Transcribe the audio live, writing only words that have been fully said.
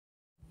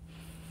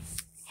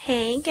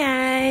Hey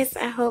guys,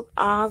 I hope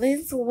all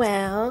is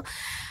well.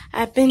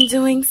 I've been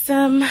doing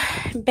some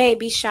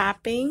baby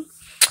shopping.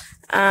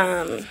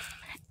 And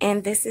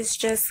this is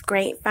just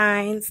great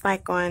finds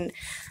like on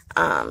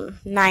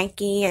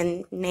Nike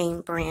and name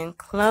brand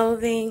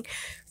clothing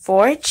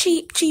for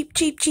cheap,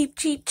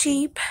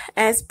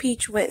 as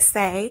Peach would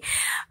say.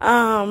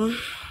 From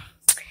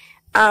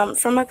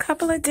a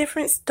couple of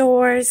different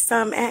stores,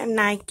 some at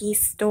Nike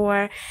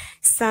store,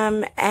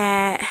 some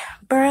at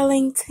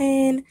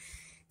Burlington,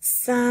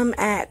 some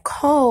at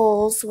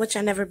Kohls, which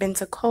I've never been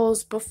to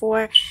Kohls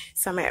before,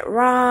 some at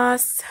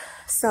Ross.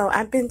 So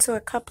I've been to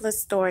a couple of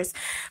stores,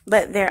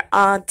 but they're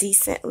all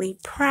decently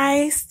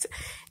priced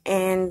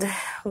and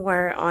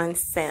were on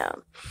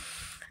sale.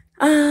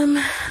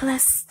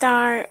 Let's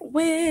start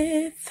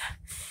with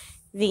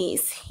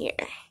these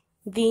here.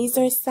 These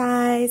are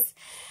size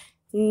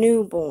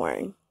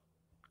newborn,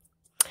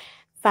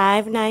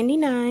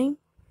 $5.99,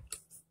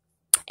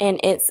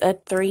 and it's a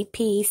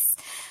 3-piece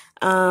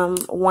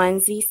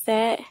onesie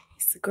set.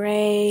 It's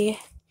gray,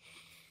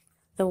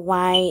 the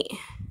white,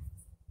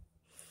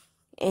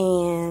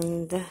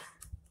 and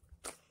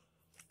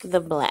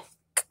the black.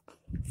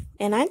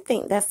 And I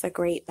think that's a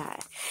great buy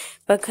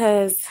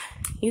because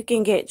you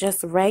can get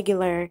just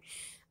regular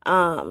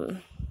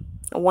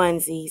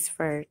onesies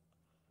for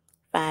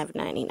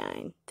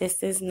 $5.99.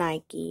 This is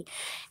Nike,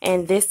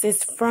 and this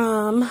is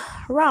from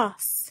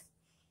Ross.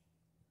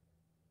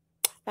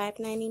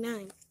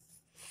 $5.99.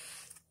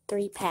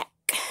 3-pack.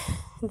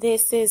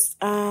 This is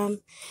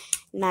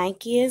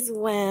Nike as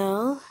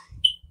well.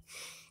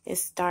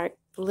 It's dark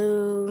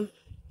blue.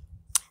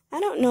 I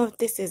don't know if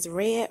this is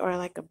red or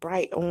like a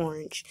bright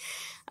orange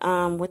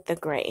with the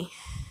gray.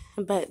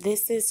 But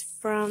this is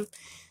from,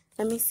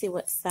 let me see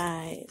what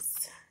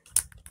size.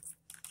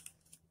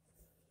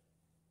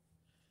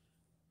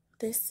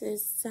 This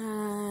is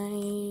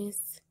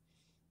size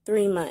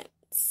 3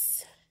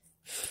 months.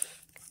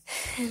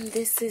 And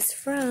this is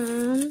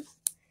from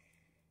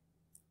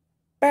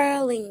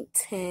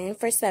Burlington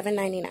for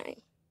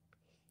 $7.99.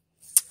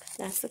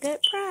 That's a good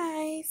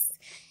price.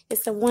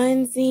 It's a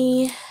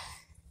onesie,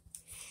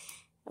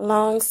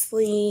 long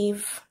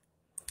sleeve,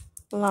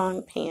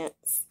 long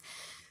pants,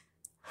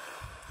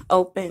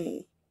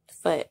 open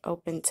foot,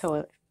 open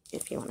toe,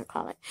 if you want to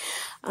call it.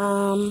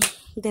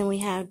 Then we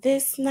have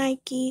this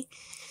Nike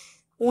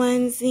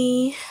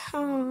onesie.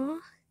 Oh,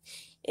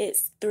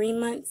 it's 3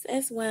 months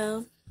as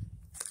well.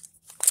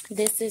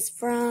 This is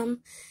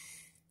from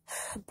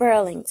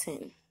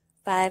Burlington,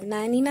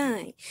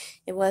 $5.99.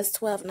 It was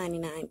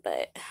 $12.99,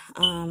 but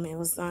it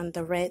was on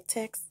the red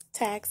tag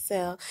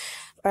sale.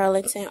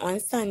 Burlington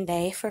on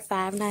Sunday for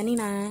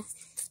 $5.99,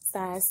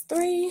 size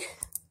 3.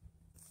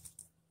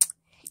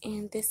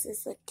 And this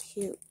is a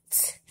cute,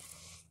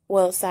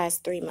 well, size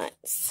 3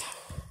 months.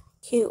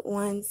 Cute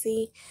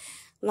onesie,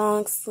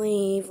 long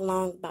sleeve,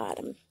 long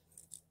bottom.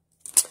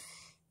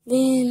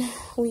 Then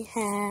we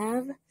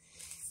have,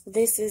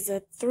 this is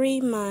a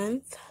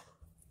 3-month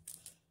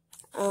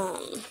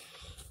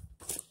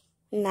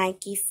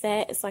Nike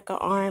set. It's like an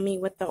army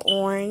with the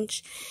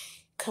orange.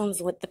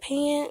 Comes with the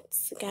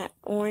pants. Got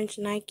orange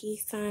Nike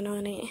sign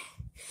on it.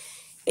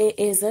 It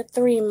is a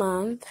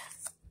 3-month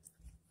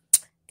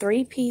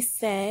 3-piece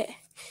set.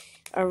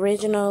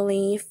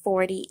 Originally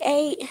 $48.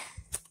 I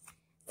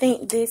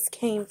think this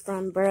came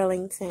from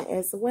Burlington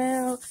as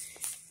well.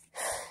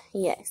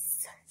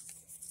 Yes,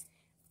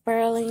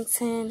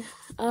 Burlington.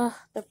 Oh,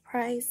 the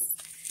price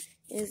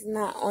is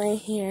not on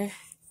here.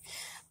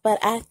 But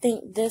I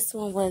think this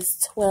one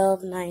was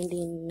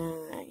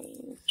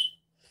 $12.99.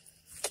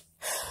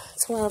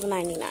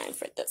 $12.99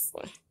 for this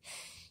one.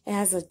 It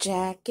has a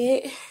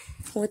jacket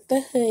with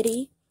the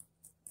hoodie,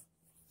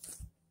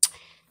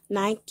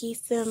 Nike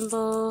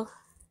symbol,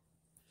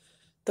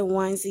 the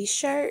onesie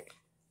shirt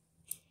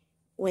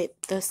with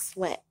the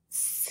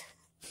sweats.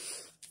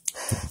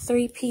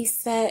 3-piece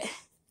set,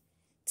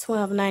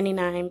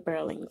 $12.99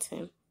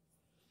 Burlington.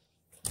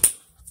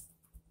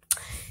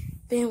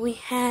 Then we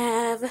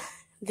have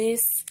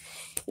this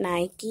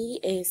Nike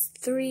is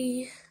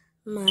 3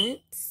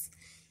 months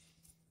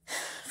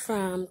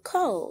from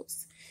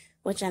Kohls,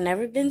 which I've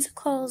never been to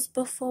Kohls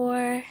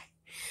before.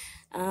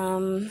 I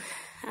don't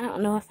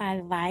know if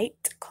I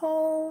liked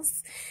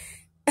Kohls,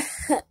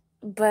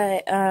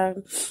 but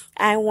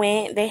I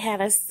went. They had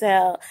us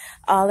sell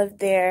all of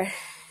their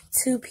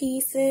 2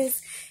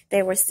 pieces.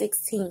 They were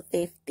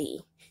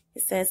 $16.50.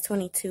 It says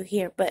 22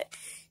 here, but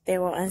they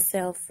were on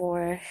sale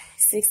for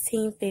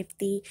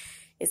 $16.50.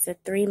 It's a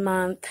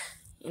 3-month,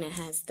 and it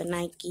has the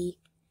Nike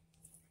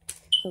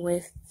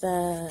with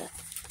the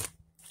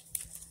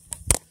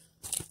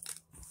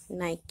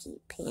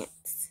Nike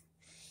pants.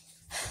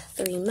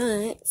 3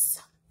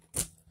 months.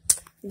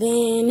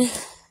 Then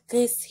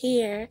this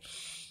here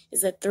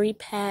is a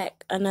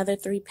 3-pack, another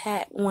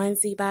 3-pack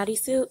onesie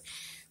bodysuit,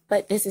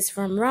 but this is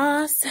from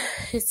Ross.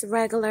 It's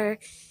regular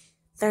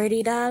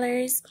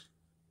 $30.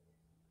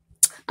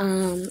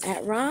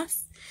 At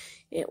Ross,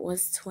 it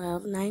was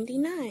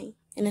 $12.99.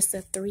 And it's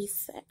a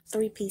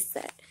 3-piece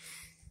set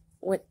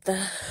with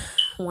the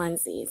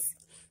onesies.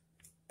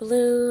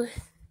 blue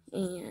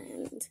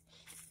and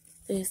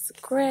this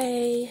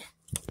gray.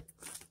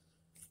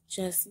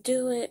 Just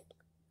Do It,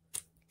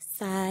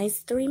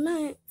 size 3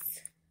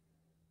 months,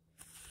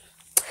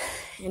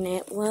 and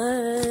it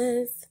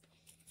was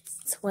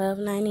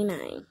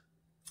 $12.99.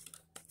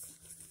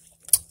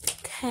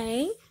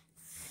 Okay,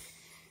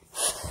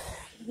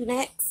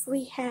 next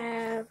we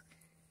have,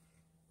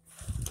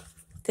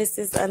 this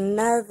is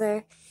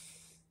another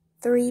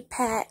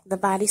 3-pack, the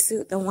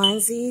bodysuit, the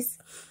onesies,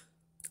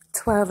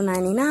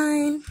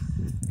 $12.99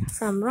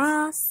 from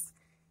Ross.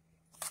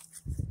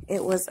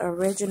 It was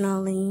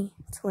originally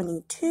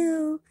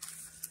 $22,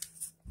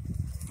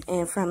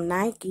 and from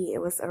Nike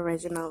it was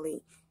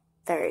originally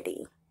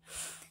 $30.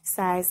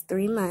 Size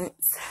 3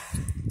 months,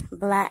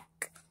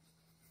 black,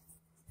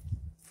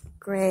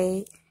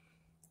 gray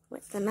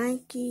with the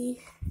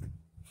Nike,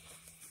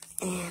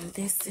 and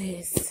this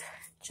is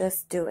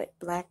Just Do It,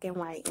 black and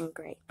white and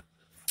gray.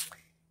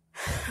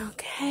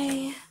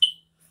 Okay,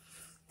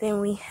 then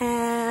we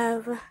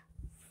have,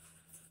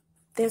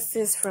 this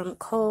is from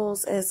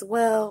Kohls as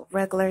well,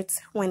 regular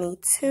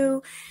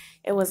 $22.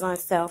 It was on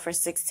sale for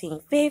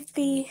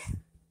 $16.50.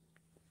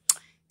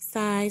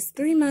 Size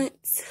 3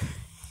 months.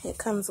 It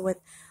comes with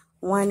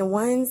one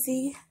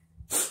onesie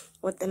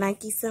with the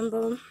Nike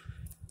symbol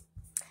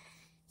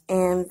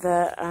and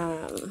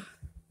the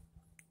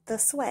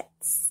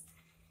sweats.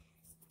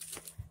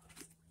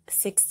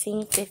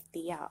 $16.50,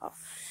 y'all.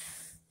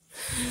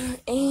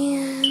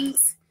 And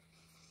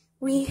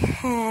we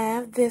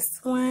have this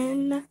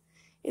one.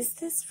 Is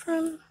this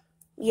from?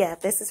 Yeah,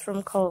 this is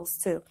from Kohls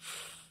too.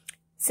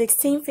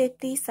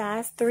 $16.50,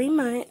 size 3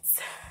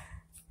 months.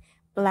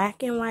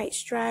 Black and white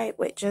stripe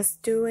with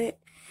Just Do It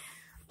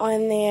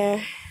on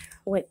there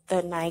with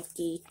the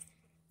Nike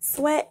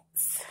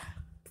sweats.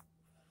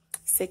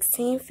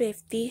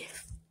 $16.50.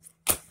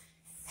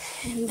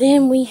 And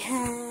then we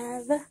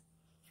have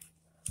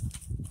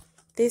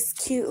this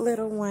cute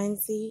little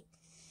onesie.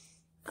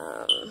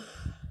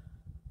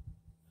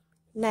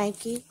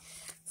 Nike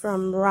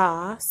from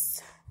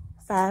Ross.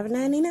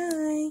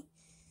 $5.99.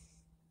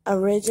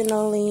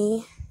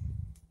 Originally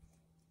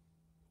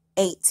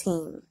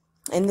 $18.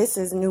 And this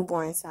is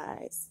newborn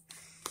size.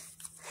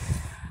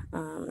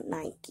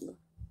 Nike.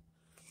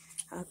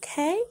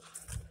 Okay.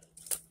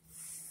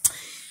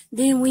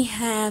 Then we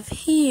have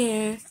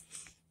here,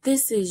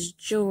 this is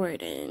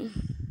Jordan.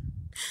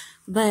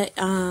 But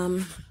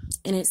and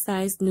it's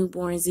size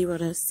newborn 0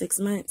 to 6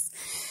 months.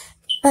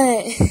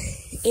 But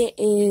it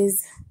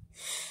is,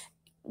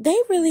 they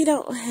really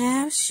don't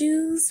have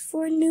shoes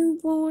for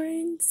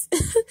newborns.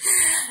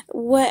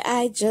 What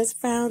I just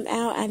found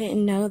out, I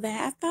didn't know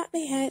that. I thought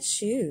they had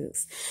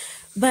shoes.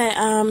 But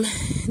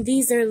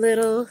these are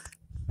little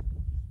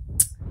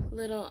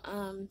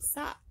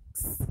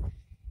socks.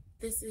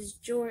 This is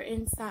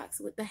Jordan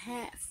socks with the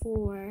hat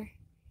for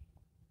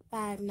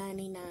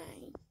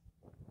 $5.99.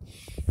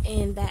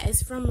 And that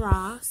is from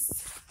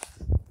Ross.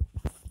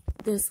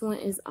 This one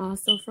is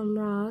also from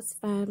Ross,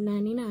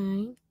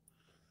 $5.99.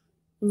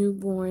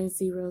 Newborn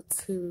 0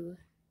 to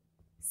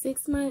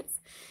 6 months.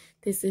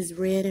 This is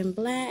red and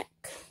black.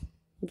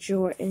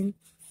 Jordan,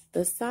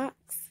 the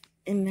socks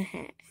and the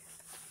hat.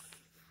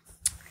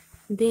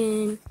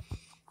 Then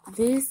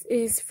this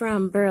is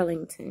from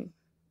Burlington.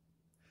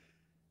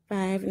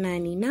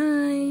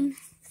 $5.99.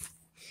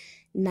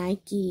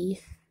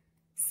 Nike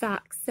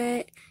sock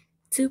set,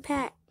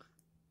 2-pack.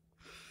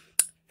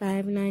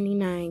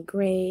 $5.99,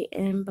 gray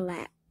and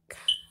black.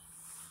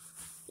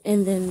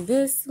 And then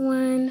this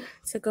one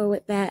to go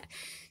with that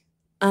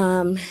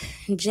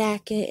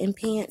jacket and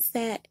pants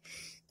set,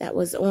 that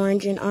was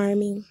orange and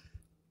army.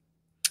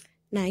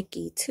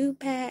 Nike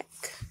 2-pack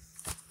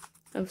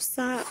of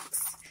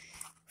socks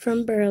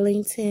from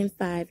Burlington,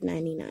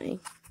 $5.99.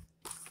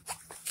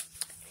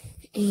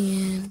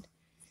 And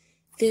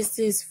this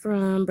is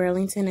from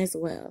Burlington as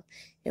well.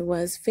 It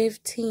was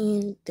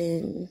 $15,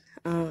 then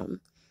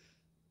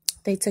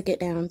they took it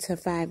down to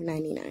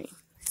 $5.99.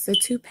 It's a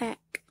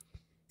 2-pack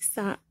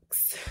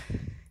socks.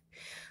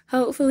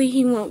 Hopefully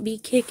he won't be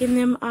kicking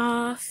them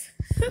off.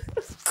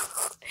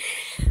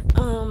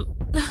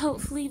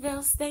 Hopefully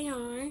they'll stay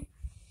on.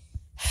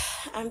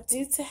 I'm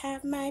due to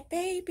have my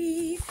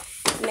baby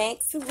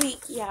next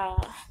week,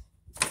 y'all.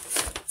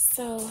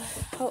 So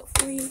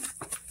hopefully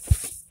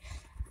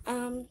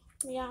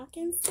y'all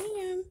can see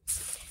him.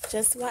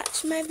 Just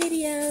watch my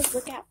videos.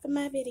 Look out for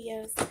my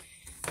videos.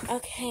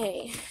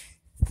 Okay.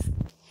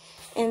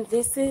 And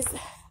this is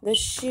the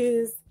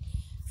shoes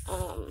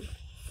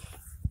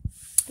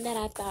that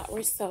I thought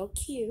were so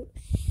cute.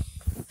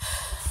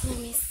 Let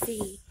me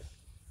see.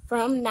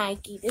 From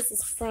Nike. This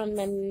is from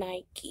the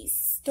Nike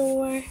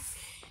store.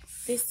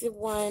 This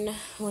one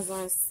was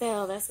on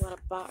sale. That's why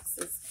the box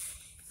is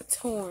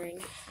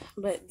torn.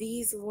 But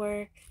these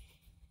were,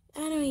 I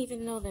don't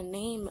even know the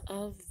name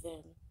of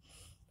them.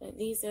 But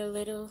these are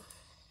little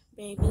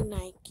baby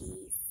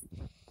Nikes.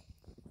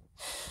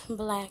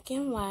 Black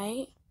and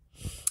white.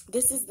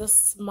 This is the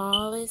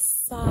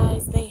smallest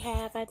size they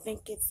have. I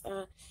think it's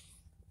a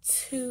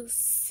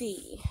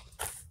 2C.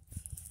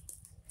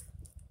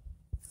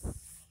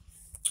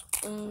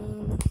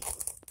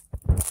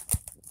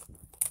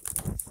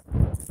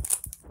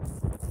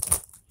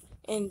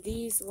 And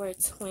these were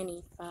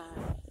 $25.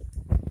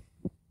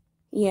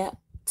 Yep,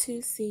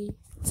 2C,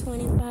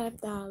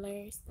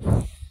 $25.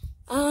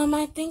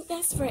 I think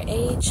that's for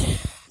age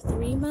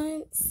 3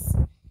 months.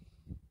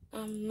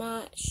 I'm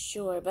not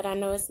sure, but I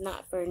know it's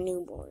not for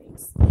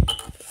newborns.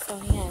 So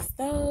he has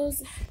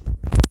those.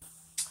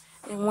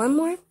 And one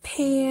more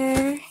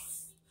pair.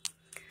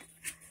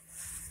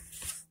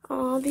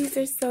 Oh, these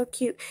are so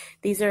cute.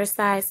 These are a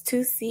size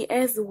 2C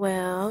as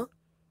well.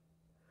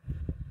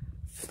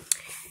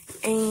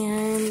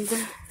 And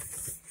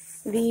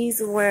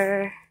these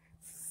were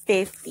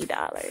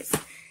 $50.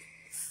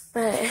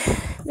 But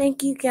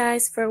thank you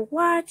guys for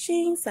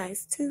watching.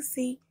 Size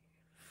 2C.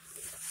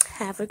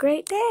 Have a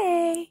great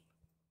day.